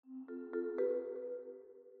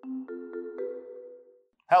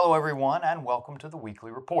Hello, everyone, and welcome to the Weekly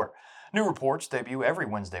Report. New reports debut every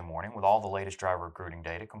Wednesday morning with all the latest driver recruiting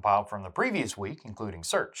data compiled from the previous week, including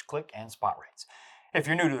search, click, and spot rates. If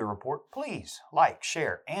you're new to the report, please like,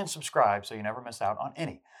 share, and subscribe so you never miss out on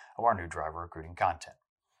any of our new driver recruiting content.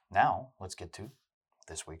 Now, let's get to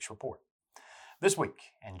this week's report. This week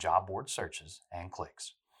in job board searches and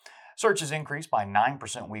clicks. Searches increased by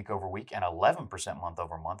 9% week over week and 11% month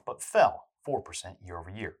over month, but fell 4% year over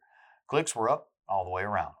year. Clicks were up all the way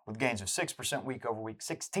around, with gains of 6% week over week,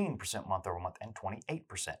 16% month over month, and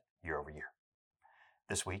 28% year over year.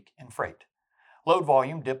 This week in freight. Load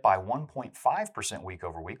volume dipped by 1.5% week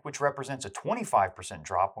over week, which represents a 25%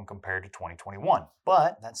 drop when compared to 2021,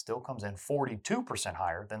 but that still comes in 42%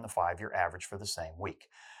 higher than the 5-year average for the same week.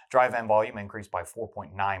 Dry van volume increased by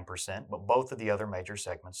 4.9%, but both of the other major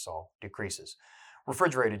segments saw decreases.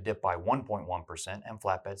 Refrigerated dipped by 1.1%, and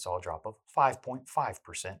flatbed saw a drop of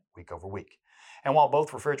 5.5% week over week. And while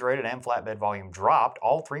both refrigerated and flatbed volume dropped,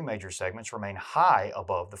 all three major segments remain high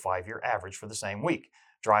above the 5-year average for the same week.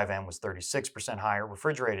 Dry van was 36% higher,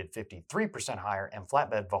 refrigerated 53% higher, and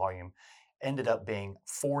flatbed volume ended up being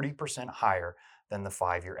 40% higher than the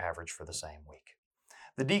 5-year average for the same week.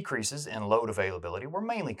 The decreases in load availability were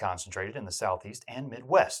mainly concentrated in the Southeast and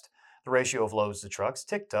Midwest. The ratio of loads to trucks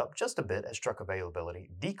ticked up just a bit as truck availability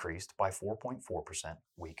decreased by 4.4%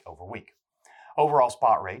 week over week. Overall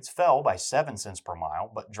spot rates fell by 7 cents per mile,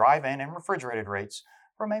 but dry van and refrigerated rates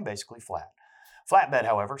remained basically flat. Flatbed,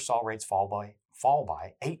 however, saw rates fall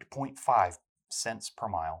by 8.5 cents per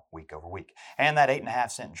mile week over week. And that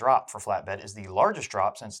 8.5-cent drop for flatbed is the largest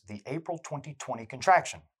drop since the April 2020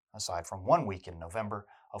 contraction, aside from 1 week in November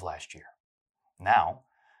of last year. Now,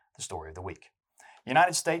 the story of the week.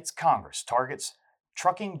 United States Congress targets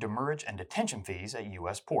trucking demurrage and detention fees at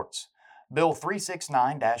U.S. ports. Bill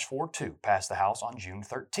 369-42 passed the House on June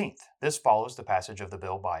 13th. This follows the passage of the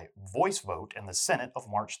bill by voice vote in the Senate of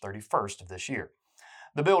March 31st of this year.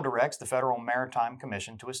 The bill directs the Federal Maritime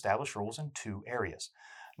Commission to establish rules in 2 areas.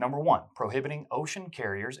 Number 1, prohibiting ocean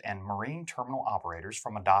carriers and marine terminal operators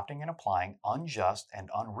from adopting and applying unjust and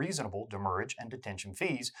unreasonable demurrage and detention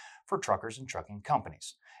fees for truckers and trucking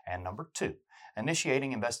companies. And number 2,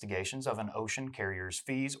 initiating investigations of an ocean carrier's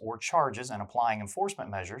fees or charges and applying enforcement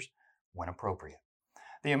measures when appropriate.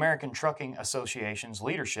 The American Trucking Association's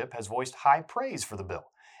leadership has voiced high praise for the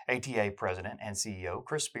bill. ATA President and CEO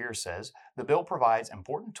Chris Spears says the bill provides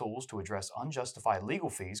important tools to address unjustified legal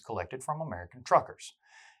fees collected from American truckers.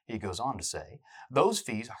 He goes on to say, those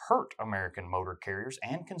fees hurt American motor carriers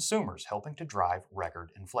and consumers, helping to drive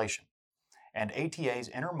record inflation. And ATA's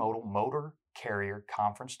Intermodal Motor Carrier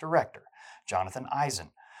Conference Director, Jonathan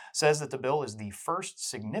Eisen, says that the bill is the first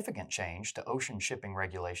significant change to ocean shipping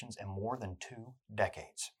regulations in more than 2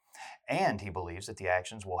 decades. And he believes that the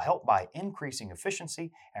actions will help by increasing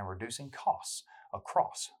efficiency and reducing costs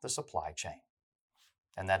across the supply chain.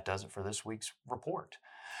 And that does it for this week's report.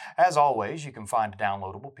 As always, you can find a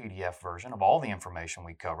downloadable PDF version of all the information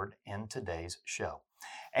we covered in today's show.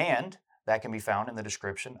 And that can be found in the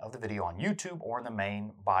description of the video on YouTube or in the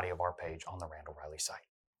main body of our page on the Randall Riley site.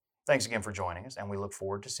 Thanks again for joining us, and we look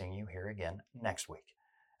forward to seeing you here again next week.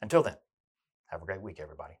 Until then, have a great week,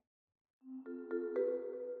 everybody.